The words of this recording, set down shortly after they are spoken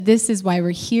This is why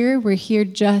we're here. We're here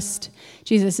just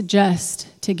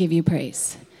to give you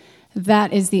praise.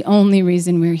 That is the only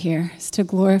reason we're here, is to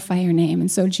glorify your name. And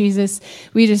so, Jesus,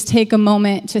 we just take a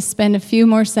moment to spend a few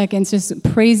more seconds just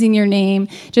praising your name,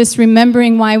 just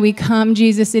remembering why we come.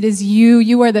 Jesus, it is you.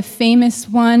 You are the famous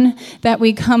one that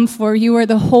we come for. You are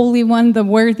the holy one, the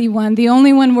worthy one, the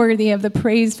only one worthy of the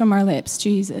praise from our lips,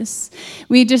 Jesus.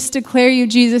 We just declare you,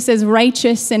 Jesus, as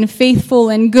righteous and faithful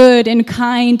and good and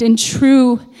kind and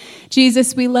true.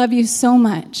 Jesus, we love you so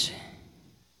much.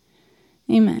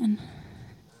 Amen.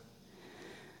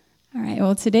 All right,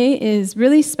 well, today is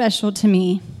really special to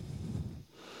me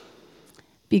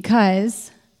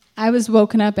because I was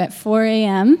woken up at 4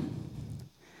 a.m.,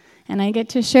 and I get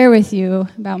to share with you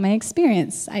about my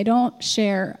experience. I don't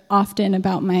share often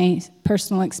about my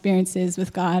personal experiences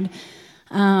with God,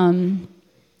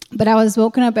 but I was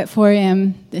woken up at 4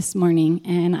 a.m. this morning,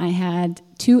 and I had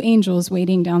 2 angels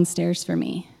waiting downstairs for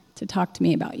me to talk to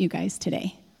me about you guys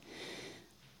today.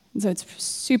 And so it's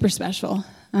super special.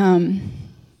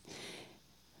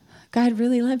 God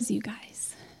really loves you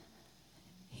guys.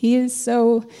 He is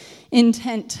so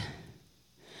intent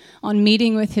on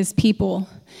meeting with his people.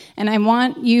 And I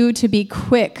want you to be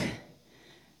quick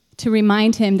to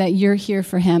remind him that you're here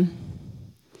for him.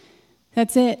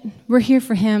 That's it. We're here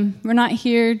for him. We're not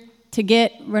here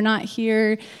we're not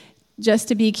here just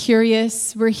to be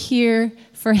curious. We're here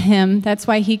for him. That's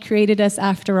why he created us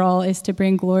after all, is to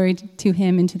bring glory to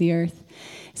him into the earth.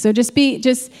 So just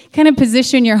kind of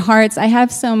position your hearts. I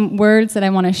have some words that I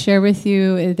want to share with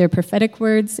you. They're prophetic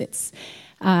words. It's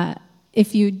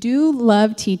if you do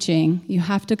love teaching, you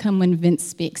have to come when Vince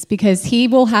speaks, because he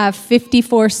will have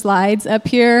 54 slides up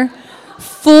here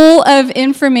full of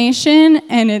information,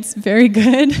 and it's very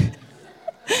good.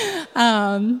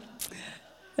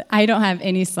 I don't have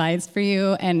any slides for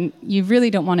you, and you really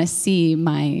don't want to see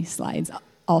my slides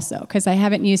also, because I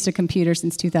haven't used a computer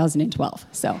since 2012.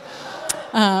 So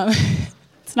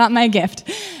it's not my gift.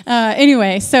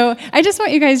 Anyway, so I just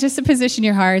want you guys just to position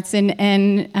your hearts,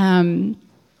 and I'm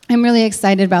really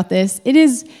excited about this. It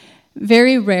is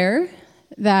very rare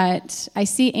that I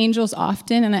see angels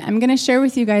often, and I'm going to share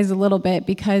with you guys a little bit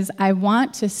because I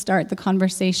want to start the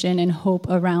conversation and hope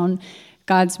around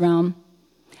God's realm.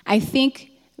 I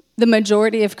think the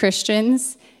majority of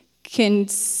Christians can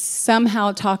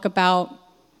somehow talk about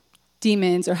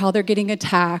demons or how they're getting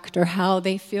attacked or how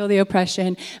they feel the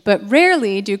oppression, but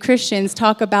rarely do Christians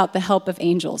talk about the help of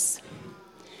angels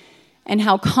and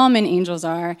how common angels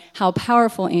are, how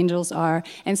powerful angels are.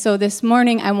 And so this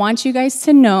morning, I want you guys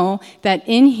to know that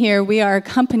in here we are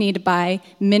accompanied by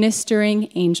ministering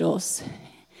angels.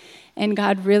 And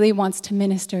God really wants to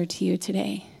minister to you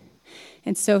today.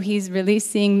 And so he's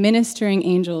releasing ministering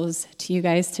angels to you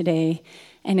guys today,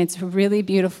 and it's really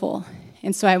beautiful.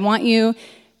 And so I want you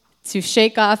to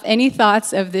shake off any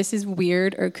thoughts of this is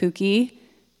weird or kooky,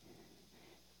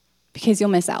 because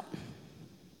you'll miss out,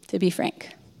 to be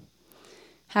frank.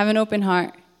 Have an open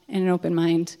heart and an open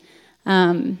mind.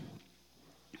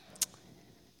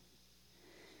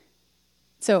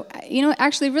 So,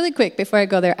 actually, really quick before I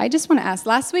go there, I just want to ask,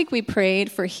 last week we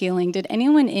prayed for healing. Did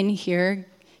anyone in here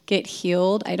get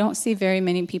healed? I don't see very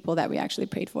many people that we actually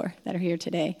prayed for that are here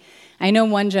today. I know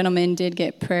one gentleman did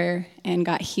get prayer and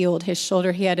got healed. His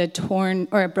shoulder, he had a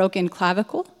broken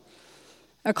clavicle,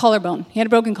 or collarbone. He had a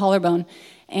broken collarbone,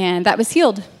 and that was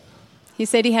healed. He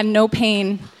said he had no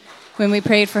pain when we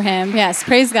prayed for him. Yes,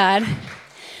 praise God.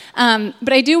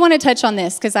 But I do want to touch on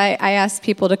this because I asked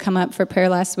people to come up for prayer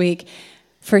last week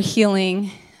for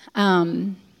healing.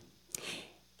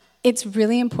 It's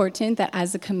really important that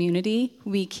as a community,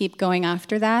 we keep going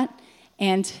after that.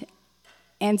 And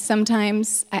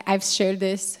sometimes, I've shared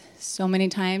this so many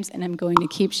times, and I'm going to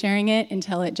keep sharing it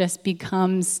until it just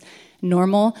becomes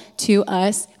normal to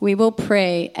us. We will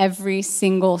pray every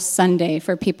single Sunday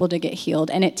for people to get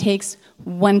healed, and it takes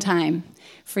one time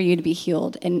for you to be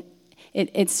healed. And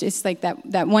it's just like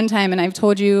that one time, and I've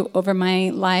told you over my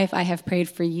life, I have prayed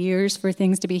for years for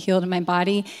things to be healed in my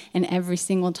body, and every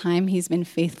single time he's been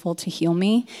faithful to heal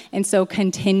me. And so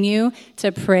continue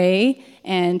to pray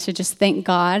and to just thank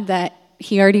God that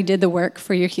he already did the work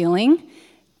for your healing.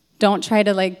 Don't try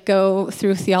to go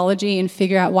through theology and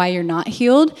figure out why you're not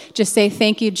healed. Just say,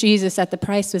 thank you, Jesus, that the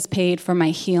price was paid for my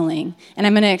healing. And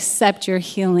I'm going to accept your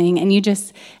healing. And you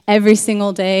just, every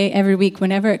single day, every week,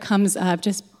 whenever it comes up,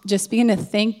 just begin to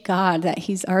thank God that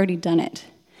he's already done it.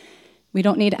 We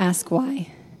don't need to ask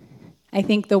why. I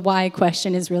think the why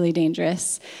question is really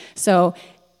dangerous. So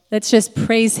let's just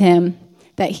praise him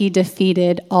that he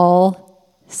defeated all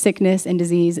sickness and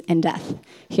disease and death.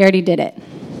 He already did it.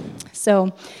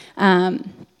 So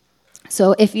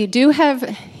So if you do have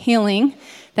healing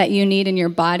that you need in your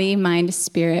body, mind,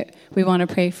 spirit, we want to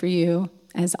pray for you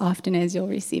as often as you'll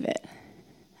receive it.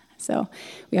 So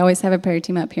we always have a prayer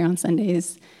team up here on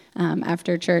Sundays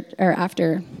after church or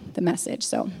after the message.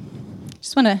 So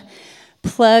just want to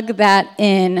plug that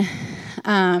in.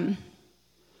 And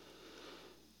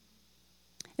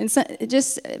so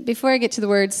just before I get to the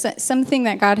words, something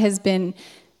that God has been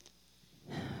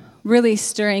really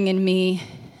stirring in me,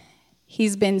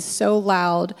 he's been so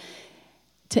loud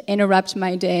to interrupt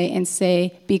my day and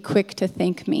say, be quick to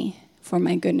thank me for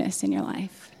my goodness in your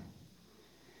life.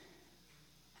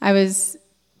 I was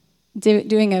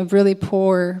doing a really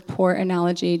poor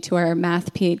analogy to our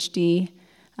math PhD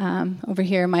over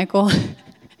here, Michael.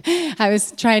 I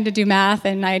was trying to do math,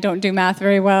 and I don't do math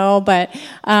very well, but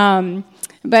I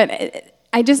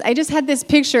just had this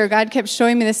picture. God kept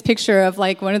showing me this picture of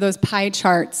like one of those pie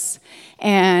charts,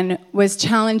 and was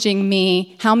challenging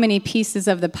me how many pieces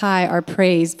of the pie are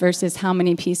praise versus how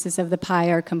many pieces of the pie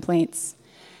are complaints.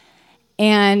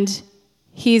 And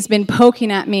he's been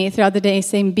poking at me throughout the day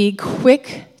saying, be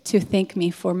quick to thank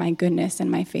me for my goodness and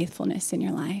my faithfulness in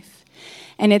your life.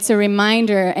 And it's a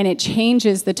reminder, and it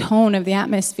changes the tone of the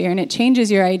atmosphere, and it changes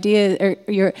your idea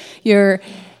or your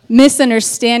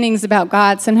misunderstandings about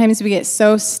God. Sometimes we get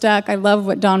so stuck. I love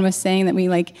what Dawn was saying, that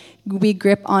we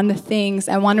grip onto things.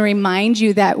 I want to remind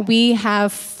you that we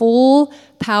have full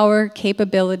power,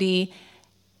 capability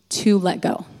to let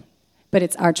go, but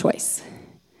it's our choice.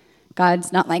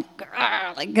 God's not like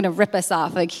gonna rip us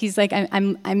off. Like he's like,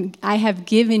 I have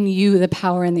given you the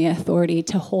power and the authority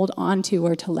to hold on to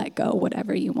or to let go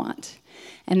whatever you want.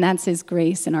 And that's his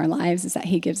grace in our lives, is that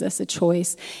he gives us a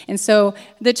choice. And so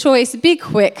the choice, be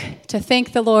quick to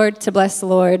thank the Lord, to bless the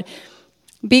Lord.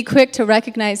 Be quick to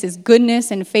recognize his goodness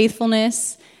and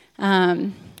faithfulness.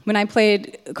 When I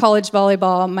played college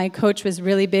volleyball, my coach was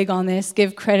really big on this: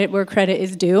 give credit where credit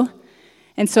is due.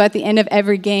 And so at the end of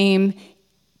every game,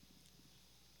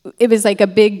 it was like a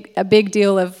big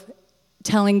deal of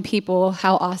telling people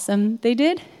how awesome they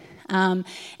did. And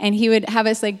he would have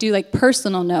us do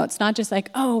personal notes, not just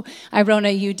oh,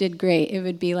 Irona, you did great. It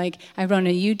would be like,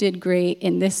 Irona, you did great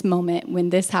in this moment when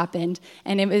this happened.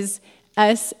 And it was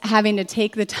us having to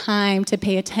take the time to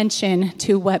pay attention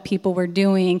to what people were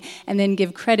doing and then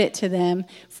give credit to them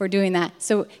for doing that.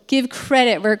 So give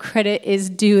credit where credit is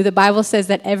due. The Bible says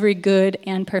that every good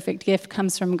and perfect gift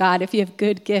comes from God. If you have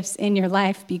good gifts in your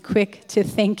life, be quick to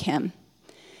thank him,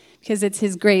 because it's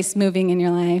his grace moving in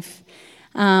your life.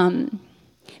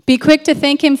 Be quick to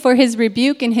thank him for his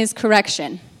rebuke and his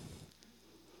correction.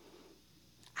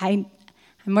 I'm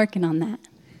working on that.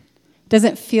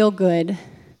 Doesn't feel good.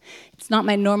 It's not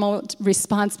my normal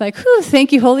response, whew,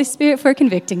 thank you, Holy Spirit, for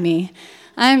convicting me.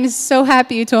 I'm so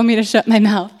happy you told me to shut my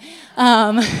mouth.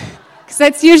 Because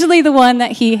that's usually the one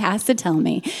that he has to tell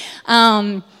me.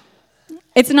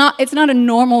 It's not a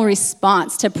normal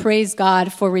response to praise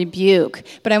God for rebuke,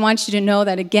 but I want you to know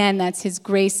that, again, that's his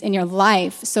grace in your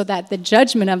life, so that the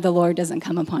judgment of the Lord doesn't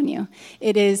come upon you.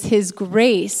 It is his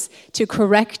grace to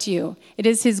correct you. It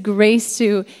is his grace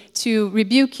to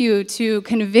rebuke you, to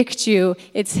convict you.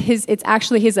 It's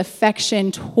actually his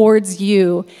affection towards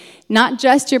you, not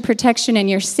just your protection and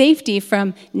your safety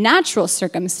from natural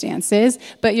circumstances,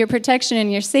 but your protection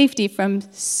and your safety from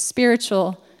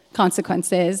spiritual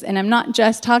consequences. And I'm not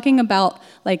just talking about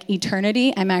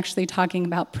eternity. I'm actually talking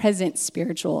about present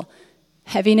spiritual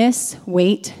heaviness,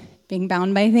 weight, being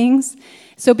bound by things.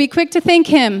 So be quick to thank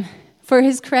him for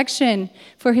his correction,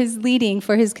 for his leading,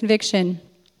 for his conviction.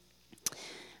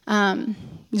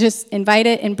 Just invite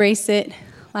it, embrace it.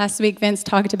 Last week, Vince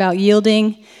talked about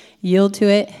yielding. Yield to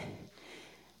it.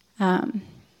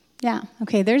 Yeah.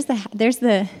 Okay. There's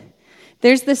the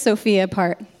Sophia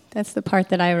part. That's the part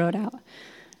that I wrote out.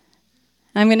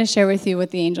 I'm going to share with you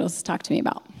what the angels talked to me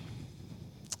about.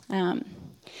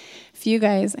 If you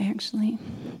guys, I actually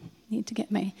need to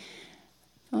get my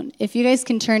phone. If you guys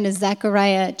can turn to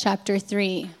Zechariah chapter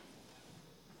 3.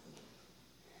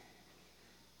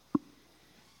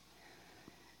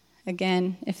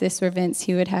 Again, if this were Vince,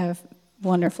 he would have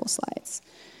wonderful slides.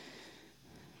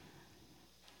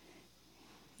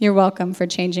 You're welcome for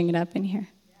changing it up in here.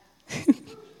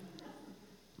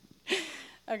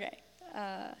 Okay.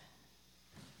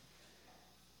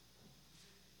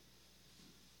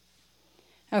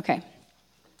 Okay.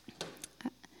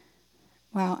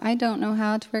 Wow, I don't know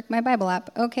how to work my Bible app.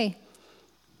 Okay.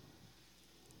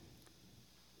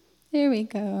 There we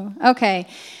go. Okay.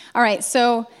 All right,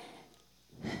 so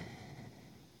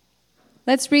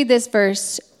let's read this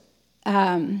verse.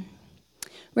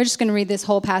 We're just going to read this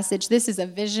whole passage. This is a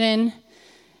vision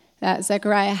that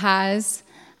Zechariah has.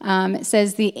 It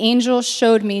says, the angel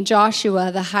showed me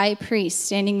Joshua, the high priest,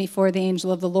 standing before the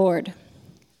angel of the Lord.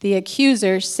 The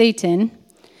accuser, Satan,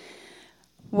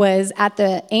 was at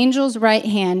the angel's right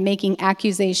hand making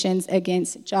accusations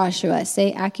against Joshua.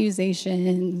 Say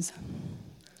accusations.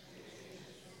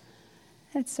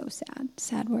 That's so sad.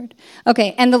 Sad word.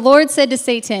 Okay, and the Lord said to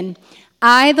Satan,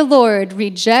 I, the Lord,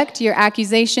 reject your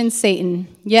accusations, Satan.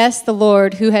 Yes, the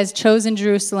Lord, who has chosen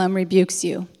Jerusalem, rebukes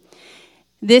you.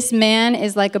 This man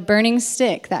is like a burning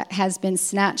stick that has been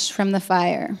snatched from the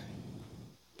fire.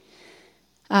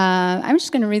 I'm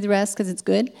just going to read the rest because it's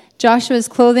good. Joshua's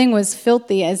clothing was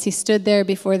filthy as he stood there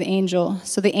before the angel.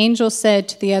 So the angel said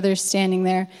to the others standing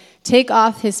there, take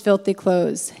off his filthy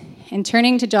clothes. And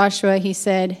turning to Joshua, he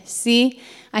said, see,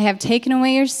 I have taken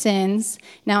away your sins.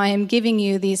 Now I am giving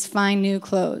you these fine new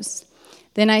clothes.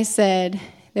 Then I said,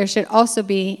 they should also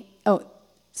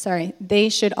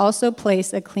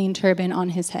place a clean turban on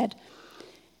his head.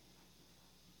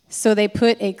 So they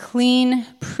put a clean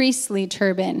priestly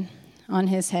turban on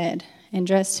his head and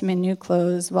dressed him in new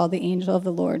clothes while the angel of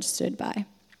the Lord stood by.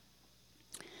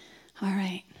 All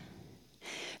right.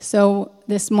 So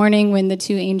this morning when the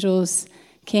two angels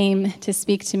came to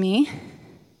speak to me,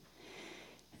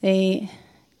 they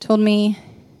told me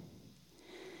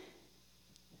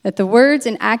that the words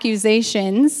and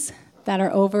accusations that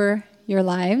are over your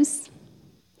lives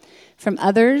from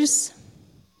others,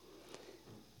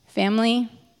 family,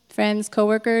 friends,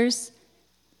 coworkers,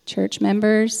 church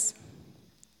members.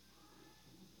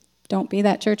 Don't be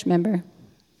that church member.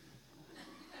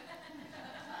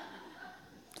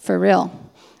 For real.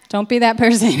 Don't be that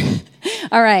person.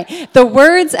 All right. The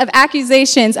words of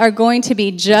accusations are going to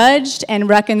be judged and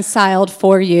reconciled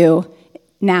for you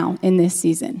now in this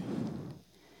season.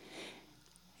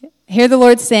 Hear the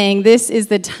Lord saying, this is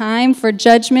the time for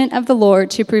judgment of the Lord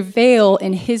to prevail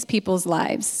in his people's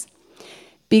lives.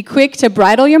 Be quick to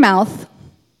bridle your mouth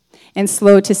and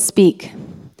slow to speak.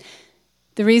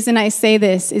 The reason I say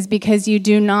this is because you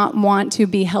do not want to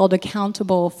be held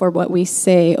accountable for what we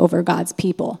say over God's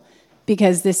people,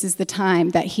 because this is the time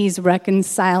that he's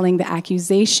reconciling the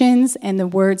accusations and the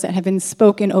words that have been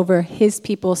spoken over his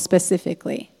people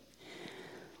specifically.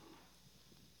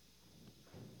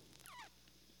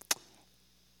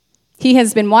 He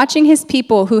has been watching his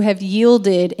people who have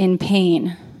yielded in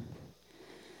pain.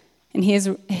 And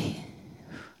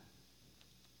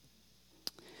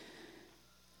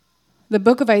the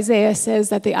book of Isaiah says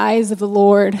that the eyes of the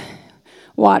Lord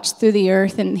watch through the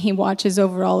earth, and he watches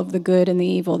over all of the good and the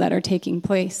evil that are taking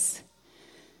place.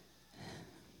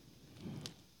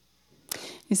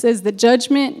 He says the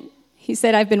judgment, he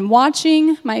said, I've been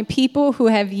watching my people who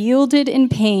have yielded in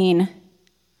pain,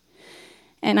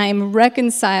 and I'm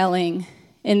reconciling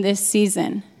in this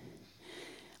season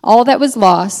all that was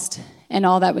lost and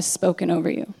all that was spoken over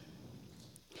you.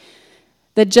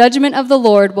 The judgment of the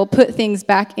Lord will put things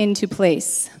back into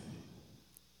place.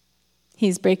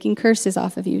 He's breaking curses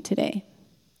off of you today.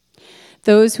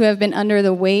 Those who have been under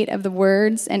the weight of the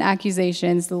words and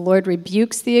accusations, the Lord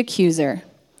rebukes the accuser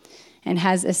and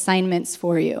has assignments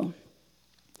for you.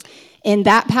 In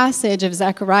that passage of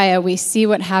Zechariah, we see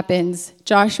what happens.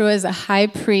 Joshua is a high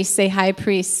priest. Say high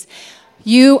priest.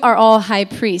 You are all high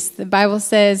priests. The Bible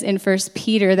says in 1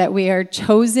 Peter that we are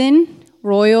chosen,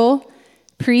 royal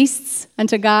priests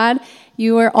unto God.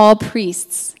 You are all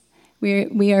priests.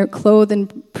 We are clothed in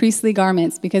priestly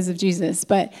garments because of Jesus.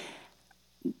 But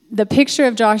the picture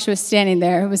of Joshua standing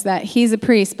there was that he's a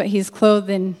priest, but he's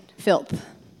clothed in filth.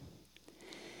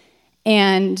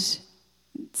 And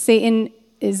Satan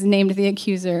is named the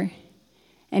accuser.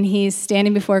 And he's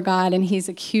standing before God, and he's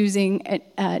accusing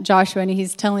Joshua, and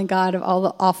he's telling God of all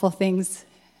the awful things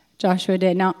Joshua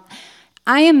did. Now,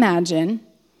 I imagine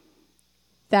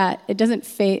that it doesn't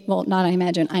faze, well, not I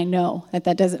imagine, I know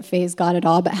that doesn't faze God at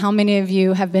all, but how many of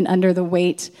you have been under the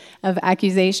weight of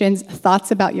accusations,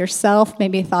 thoughts about yourself,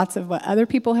 maybe thoughts of what other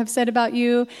people have said about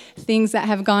you, things that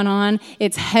have gone on?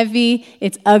 It's heavy,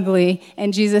 it's ugly,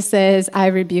 and Jesus says, I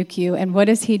rebuke you. And what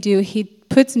does he do? He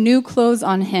puts new clothes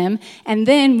on him, and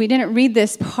then, we didn't read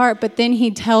this part, but then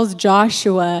he tells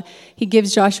Joshua, he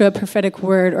gives Joshua a prophetic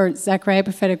word, or Zechariah a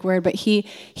prophetic word, but he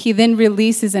then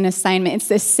releases an assignment. It's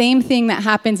the same thing that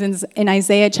happens in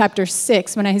Isaiah chapter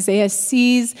 6, when Isaiah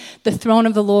sees the throne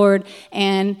of the Lord,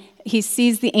 and he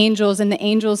sees the angels, and the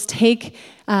angels take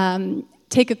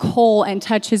a coal and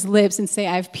touch his lips and say,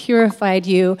 I've purified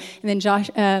you. And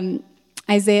then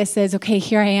Isaiah says, okay,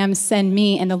 here I am, send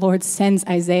me. And the Lord sends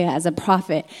Isaiah as a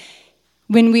prophet.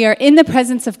 When we are in the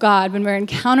presence of God, when we're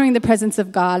encountering the presence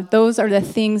of God, those are the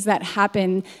things that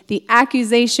happen. The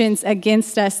accusations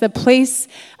against us, the place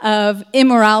of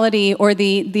immorality or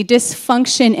the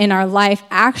dysfunction in our life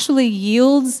actually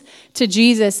yields to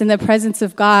Jesus in the presence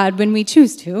of God when we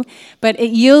choose to. But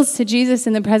it yields to Jesus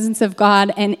in the presence of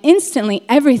God, and instantly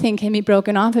everything can be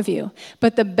broken off of you.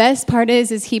 But the best part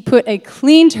is he put a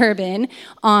clean turban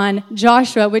on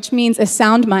Joshua, which means a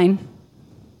sound mind.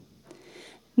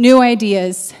 New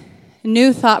ideas,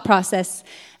 new thought process,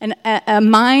 and a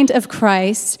mind of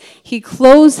Christ. He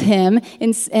clothes him,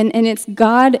 and it's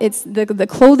God. It's the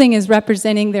clothing is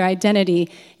representing their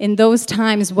identity. In those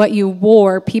times, what you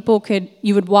wore,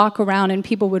 you would walk around and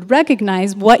people would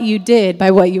recognize what you did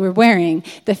by what you were wearing.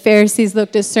 The Pharisees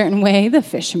looked a certain way, the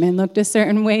fishermen looked a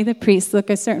certain way, the priests looked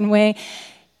a certain way.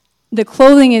 The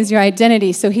clothing is your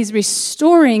identity, so he's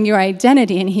restoring your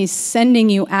identity and he's sending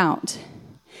you out.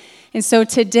 And so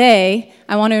today,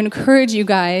 I want to encourage you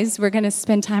guys. We're going to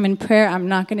spend time in prayer. I'm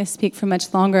not going to speak for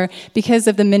much longer because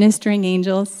of the ministering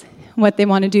angels, what they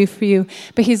want to do for you.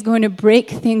 But he's going to break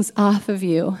things off of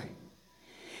you.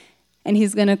 And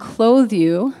he's going to clothe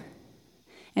you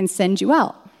and send you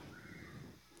out.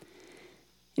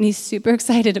 And he's super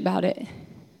excited about it.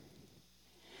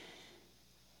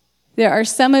 There are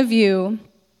some of you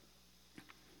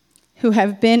who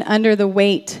have been under the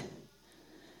weight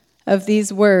of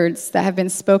these words that have been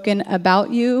spoken about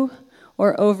you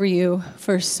or over you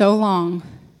for so long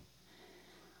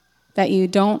that you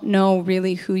don't know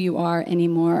really who you are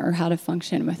anymore or how to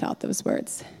function without those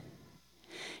words.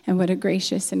 And what a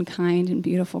gracious and kind and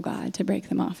beautiful God to break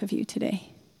them off of you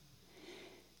today.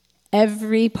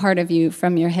 Every part of you,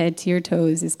 from your head to your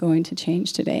toes, is going to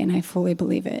change today, and I fully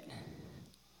believe it.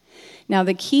 Now,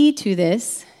 the key to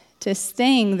this, to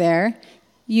staying there,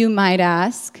 you might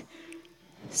ask,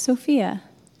 Sophia,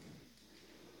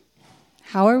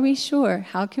 how are we sure?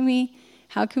 How can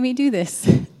we do this?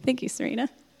 Thank you, Serena.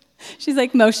 She's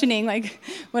like motioning like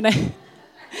what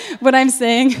I'm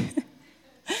saying.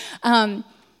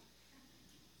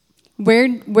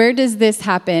 Where does this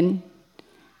happen?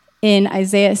 In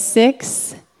Isaiah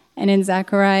 6 and in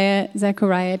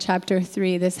Zechariah chapter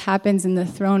 3, this happens in the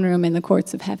throne room in the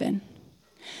courts of heaven.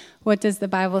 What does the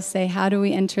Bible say? How do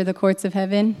we enter the courts of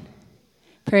heaven?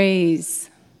 Praise.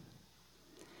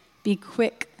 Be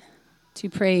quick to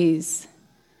praise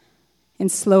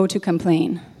and slow to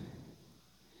complain.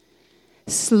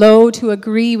 Slow to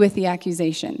agree with the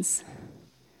accusations.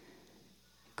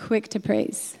 Quick to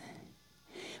praise.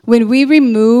 When we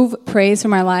remove praise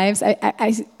from our lives,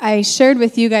 I shared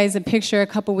with you guys a picture a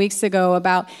couple weeks ago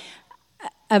about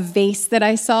a vase that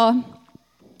I saw.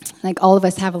 Like all of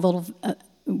us have a little,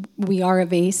 we are a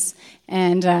vase,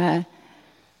 and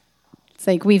it's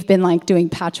like we've been like doing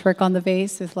patchwork on the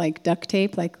vase with like duct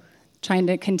tape, like trying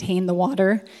to contain the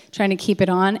water, trying to keep it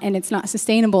on, and it's not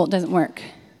sustainable. It doesn't work.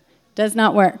 Does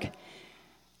not work.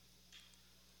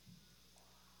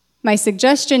 My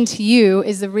suggestion to you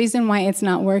is the reason why it's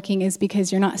not working is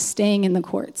because you're not staying in the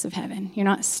courts of heaven. You're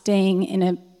not staying in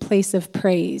a place of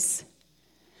praise.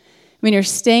 When you're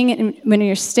staying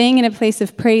in a place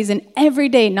of praise, and every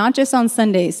day, not just on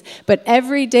Sundays, but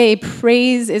every day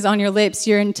praise is on your lips,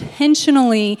 you're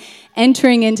intentionally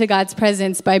entering into God's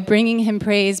presence by bringing him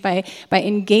praise, by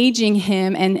engaging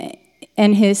him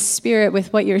and his spirit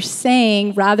with what you're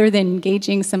saying, rather than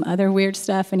engaging some other weird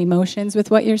stuff and emotions with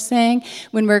what you're saying.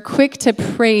 When we're quick to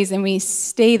praise and we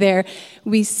stay there,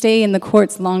 we stay in the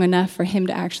courts long enough for him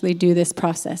to actually do this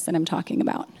process that I'm talking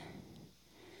about.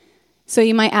 So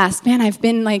you might ask, man, I've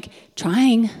been like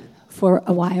trying for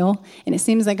a while, and it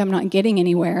seems like I'm not getting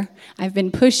anywhere. I've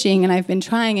been pushing and I've been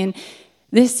trying, and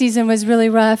this season was really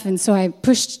rough, and so I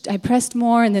pressed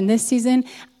more, and then this season,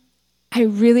 I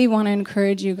really want to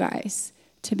encourage you guys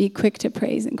to be quick to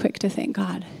praise and quick to thank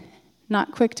God.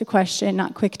 Not quick to question,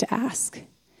 not quick to ask,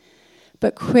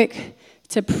 but quick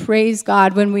to praise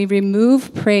God. When we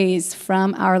remove praise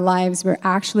from our lives, we're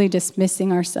actually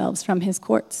dismissing ourselves from his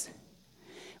courts.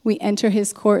 We enter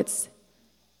his courts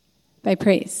by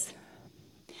praise.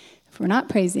 If we're not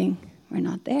praising, we're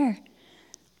not there.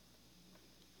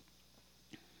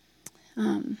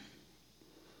 All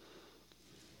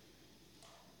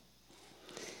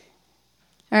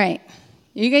right.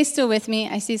 Are you guys still with me?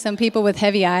 I see some people with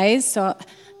heavy eyes, so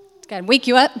I've got to wake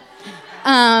you up.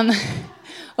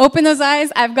 Open those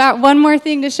eyes. I've got one more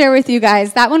thing to share with you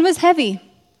guys. That one was heavy.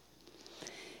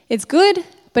 It's good,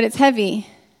 but it's heavy.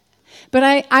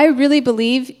 But I really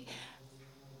believe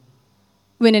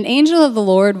when an angel of the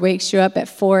Lord wakes you up at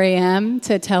 4 a.m.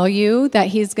 to tell you that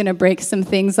he's going to break some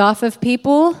things off of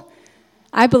people,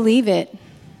 I believe it.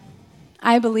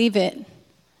 I believe it.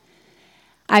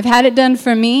 I've had it done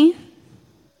for me.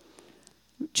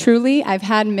 Truly, I've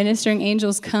had ministering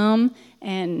angels come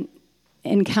and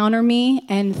encounter me,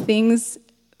 and things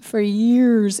for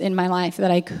years in my life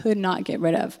that I could not get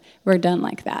rid of were done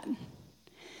like that.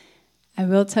 I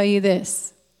will tell you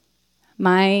this.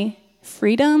 My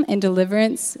freedom and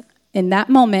deliverance in that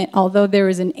moment, although there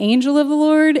was an angel of the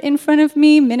Lord in front of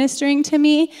me ministering to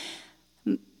me,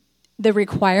 the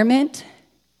requirement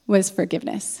was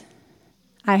forgiveness.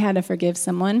 I had to forgive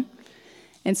someone.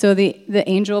 And so the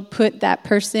angel put that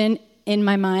person in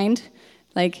my mind,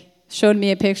 like showed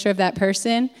me a picture of that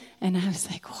person, and I was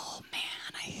like, oh man,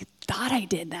 I thought I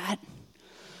did that.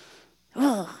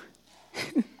 Oh.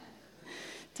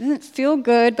 Doesn't feel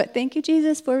good, but thank you,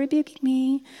 Jesus, for rebuking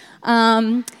me.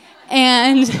 And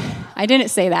I didn't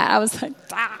say that. I was like,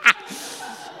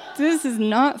 this is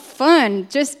not fun.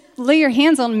 Just lay your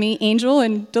hands on me, angel,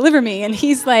 and deliver me. And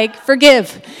he's like,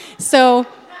 forgive. So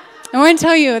I want to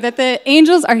tell you that the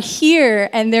angels are here,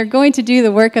 and they're going to do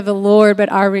the work of the Lord, but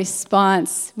our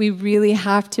response, we really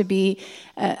have to be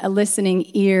a listening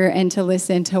ear and to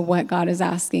listen to what God is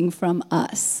asking from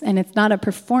us. And it's not a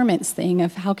performance thing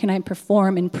of how can I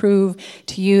perform and prove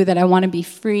to you that I want to be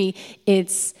free.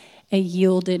 It's a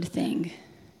yielded thing.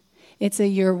 It's a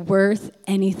you're worth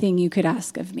anything you could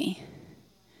ask of me.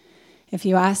 If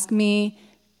you ask me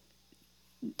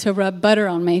to rub butter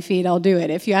on my feet, I'll do it.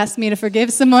 If you ask me to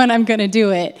forgive someone, I'm going to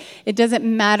do it. It doesn't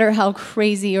matter how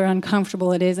crazy or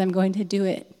uncomfortable it is, I'm going to do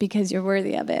it because you're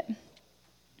worthy of it.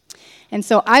 And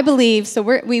so I believe,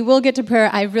 we will get to prayer.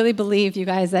 I really believe, you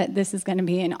guys, that this is going to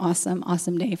be an awesome,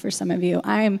 awesome day for some of you.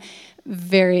 I am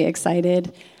very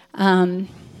excited. I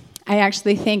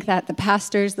actually think that the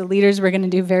pastors, the leaders, we're going to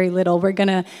do very little. We're going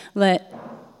to let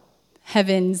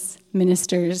heaven's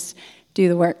ministers do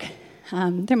the work.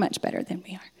 They're much better than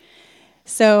we are.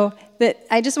 So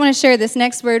I just want to share this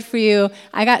next word for you.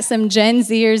 I got some Gen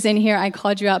Zers in here. I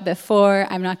called you out before.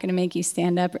 I'm not going to make you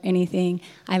stand up or anything.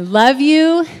 I love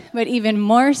you, but even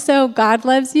more so, God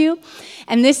loves you.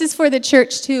 And this is for the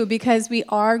church too, because we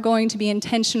are going to be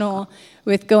intentional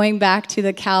with going back to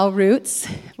the Cal roots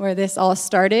where this all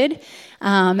started.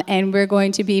 And we're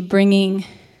going to be bringing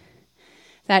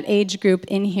that age group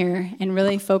in here and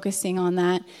really focusing on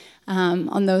that.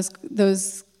 On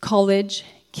those college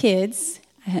kids,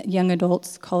 young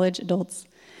adults, college adults.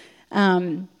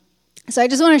 So I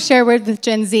just want to share a word with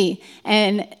Gen Z.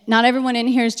 And not everyone in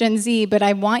here is Gen Z, but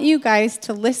I want you guys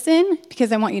to listen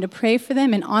because I want you to pray for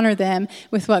them and honor them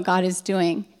with what God is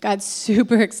doing. God's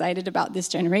super excited about this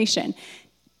generation.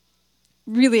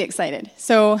 Really excited.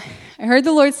 So I heard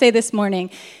the Lord say this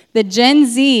morning, the Gen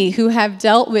Z who have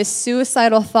dealt with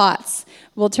suicidal thoughts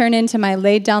will turn into my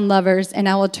laid down lovers, and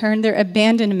I will turn their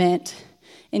abandonment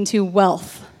into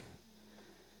wealth.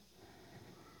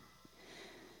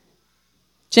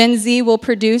 Gen Z will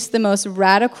produce the most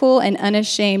radical and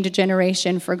unashamed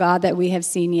generation for God that we have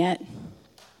seen yet.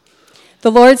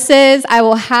 The Lord says, I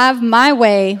will have my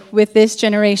way with this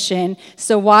generation,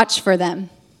 so watch for them.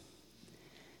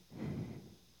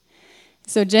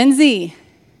 So Gen Z,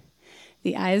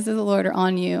 the eyes of the Lord are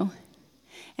on you.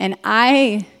 And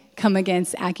I come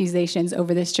against accusations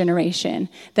over this generation,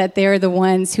 that they're the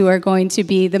ones who are going to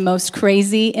be the most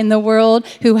crazy in the world,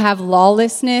 who have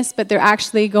lawlessness, but they're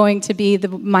actually going to be the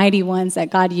mighty ones that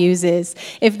God uses.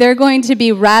 If they're going to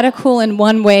be radical in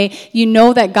one way, you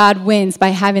know that God wins by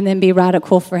having them be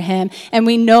radical for him. And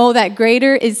we know that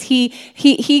greater is he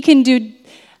can do,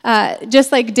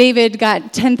 just like David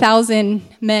got 10,000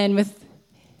 men with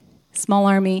small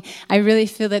army. I really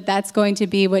feel that that's going to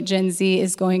be what Gen Z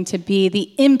is going to be.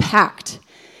 The impact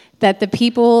that the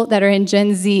people that are in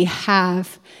Gen Z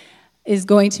have is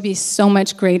going to be so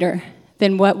much greater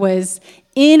than what was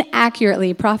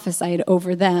inaccurately prophesied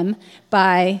over them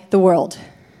by the world.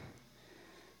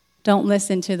 Don't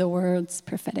listen to the world's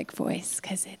prophetic voice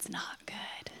because it's not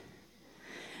good.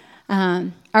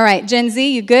 All right, Gen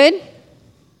Z, you good?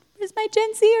 Where's my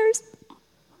Gen Zers?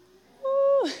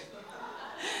 Ooh.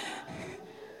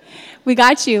 We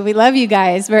got you. We love you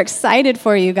guys. We're excited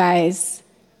for you guys.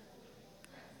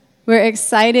 We're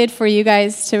excited for you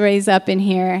guys to raise up in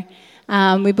here.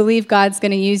 We believe God's going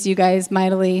to use you guys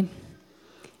mightily.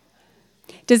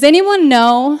 Does anyone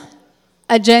know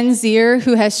a Gen Zer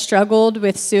who has struggled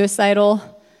with suicidal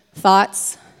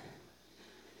thoughts?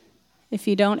 If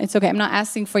you don't, it's okay. I'm not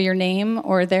asking for your name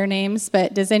or their names,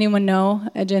 but does anyone know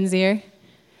a Gen Zer?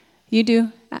 You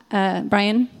do,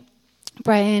 Brian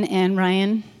and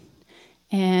Ryan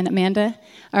and Amanda.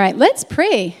 All right, let's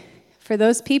pray for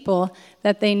those people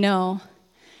that they know.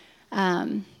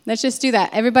 Let's just do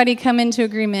that. Everybody come into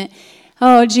agreement.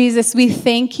 Oh, Jesus, we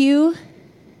thank you.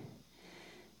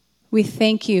 We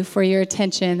thank you for your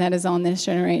attention that is on this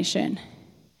generation.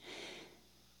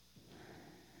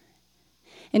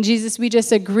 And Jesus, we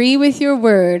just agree with your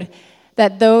word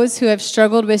that those who have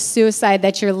struggled with suicide,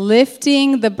 that you're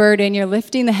lifting the burden, you're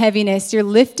lifting the heaviness, you're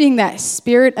lifting that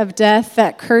spirit of death,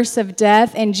 that curse of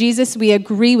death. And Jesus, we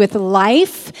agree with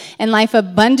life and life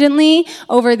abundantly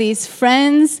over these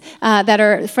friends that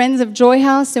are friends of Joy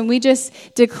House. And we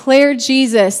just declare,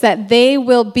 Jesus, that they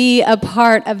will be a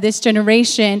part of this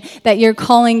generation that you're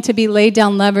calling to be laid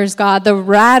down lovers, God, the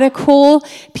radical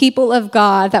people of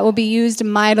God that will be used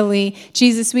mightily.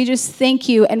 Jesus, we just thank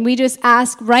you, and we just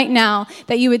ask right now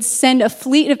that you would send a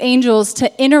fleet of angels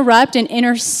to interrupt and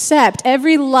intercept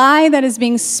every lie that is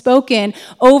being spoken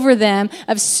over them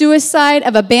of suicide,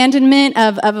 of abandonment,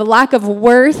 of a lack of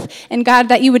worth. And God,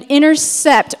 that you would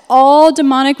intercept all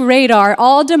demonic radar,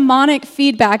 all demonic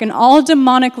feedback, and all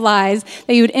demonic lies,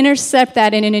 that you would intercept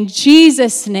that, and in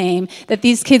Jesus' name, that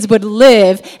these kids would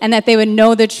live and that they would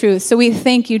know the truth. So we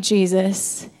thank you,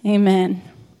 Jesus. Amen.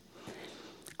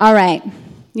 All right.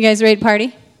 You guys ready to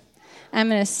party? I'm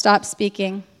going to stop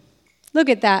speaking. Look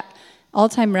at that.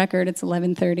 All-time record, it's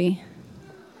 11:30.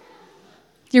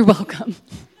 You're welcome.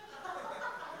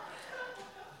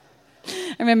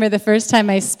 I remember the first time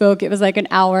I spoke, it was like an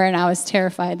hour, and I was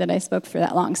terrified that I spoke for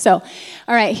that long. So,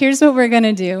 all right, here's what we're going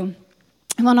to do.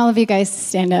 I want all of you guys to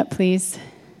stand up, please.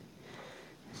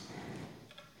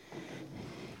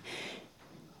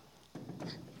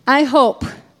 I hope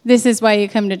this is why you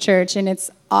come to church, and it's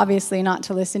obviously not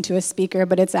to listen to a speaker,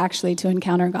 but it's actually to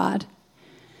encounter God.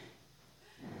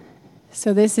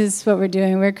 So this is what we're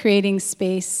doing. We're creating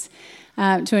space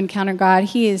to encounter God.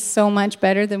 He is so much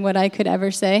better than what I could ever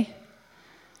say.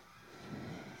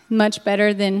 Much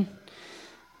better than,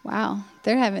 wow,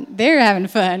 they're having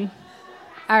fun.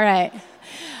 All right.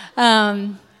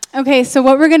 Okay, so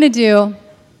what we're going to do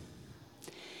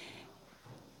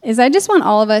is I just want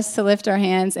all of us to lift our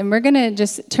hands, and we're going to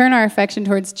just turn our affection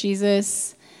towards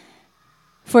Jesus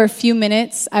for a few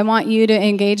minutes. I want you to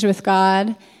engage with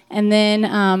God, and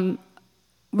then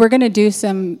we're going to do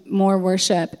some more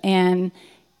worship, and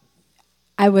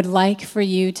I would like for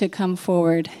you to come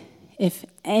forward if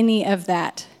any of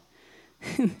that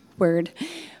word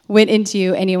went into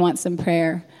you and you want some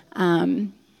prayer.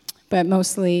 But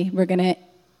mostly we're going to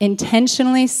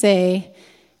intentionally say,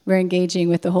 we're engaging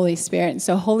with the Holy Spirit. And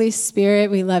so, Holy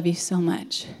Spirit, we love you so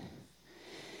much.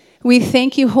 We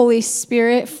thank you, Holy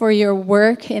Spirit, for your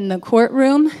work in the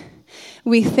courtroom.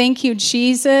 We thank you,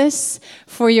 Jesus,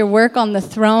 for your work on the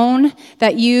throne,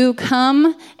 that you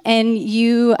come and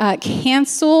you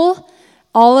cancel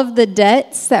all of the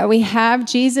debts that we have,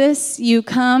 Jesus. You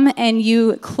come and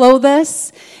you clothe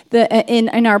us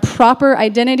in our proper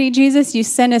identity, Jesus. You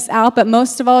send us out. But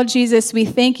most of all, Jesus, we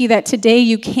thank you that today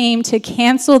you came to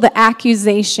cancel the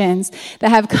accusations that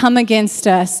have come against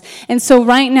us. And so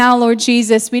right now, Lord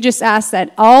Jesus, we just ask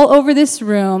that all over this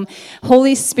room,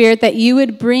 Holy Spirit, that you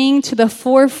would bring to the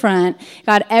forefront,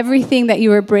 God, everything that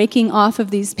you are breaking off of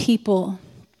these people.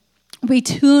 We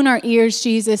tune our ears,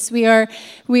 Jesus. We are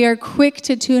quick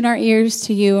to tune our ears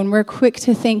to you, and we're quick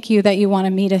to thank you that you want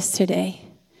to meet us today.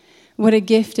 What a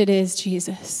gift it is,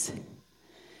 Jesus.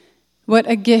 What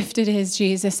a gift it is,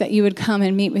 Jesus, that you would come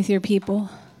and meet with your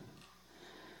people.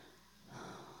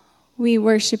 We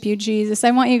worship you, Jesus.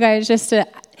 I want you guys just to,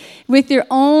 with your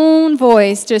own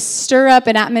voice, just stir up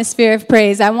an atmosphere of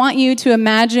praise. I want you to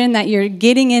imagine that you're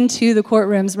getting into the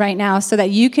courtrooms right now so that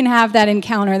you can have that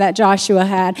encounter that Joshua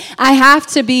had. I have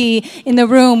to be in the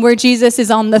room where Jesus is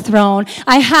on the throne.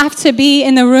 I have to be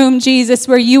in the room, Jesus,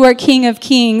 where you are King of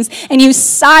Kings and you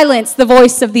silence the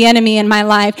voice of the enemy in my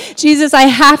life. Jesus, I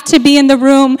have to be in the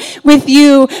room with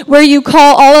you where you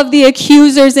call all of the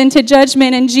accusers into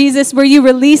judgment, and Jesus, where you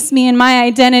release me in my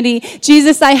identity.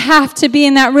 Jesus, I have to be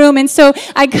in that room. And so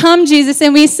I come, Jesus,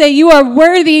 and we say, you are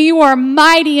worthy, you are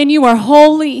mighty, and you are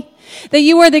holy. That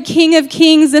you are the King of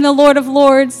Kings and the Lord of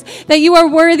Lords. That you are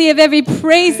worthy of every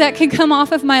praise that can come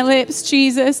off of my lips,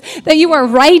 Jesus. That you are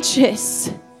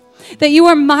righteous. That you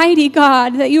are mighty,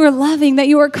 God. That you are loving. That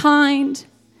you are kind.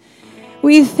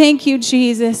 We thank you,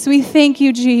 Jesus. We thank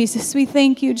you, Jesus. We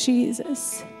thank you,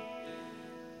 Jesus.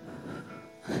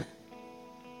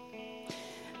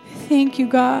 Thank you,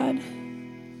 God.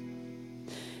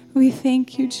 We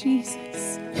thank you,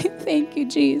 Jesus. We thank you,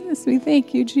 Jesus. We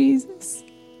thank you, Jesus.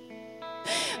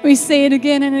 We say it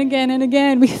again and again and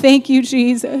again. We thank you,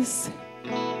 Jesus.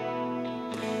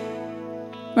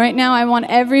 Right now, I want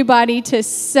everybody to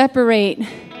separate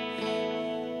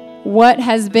what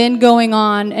has been going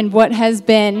on and what has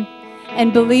been,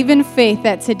 and believe in faith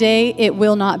that today it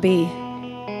will not be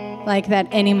like that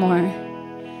anymore.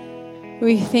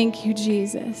 We thank you,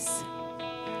 Jesus.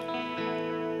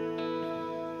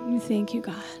 We thank you,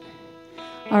 God.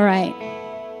 All right.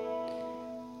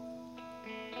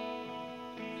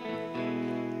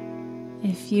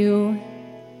 If you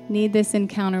need this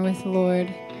encounter with the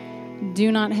Lord,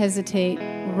 do not hesitate.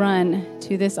 Run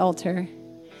to this altar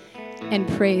and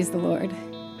praise the Lord.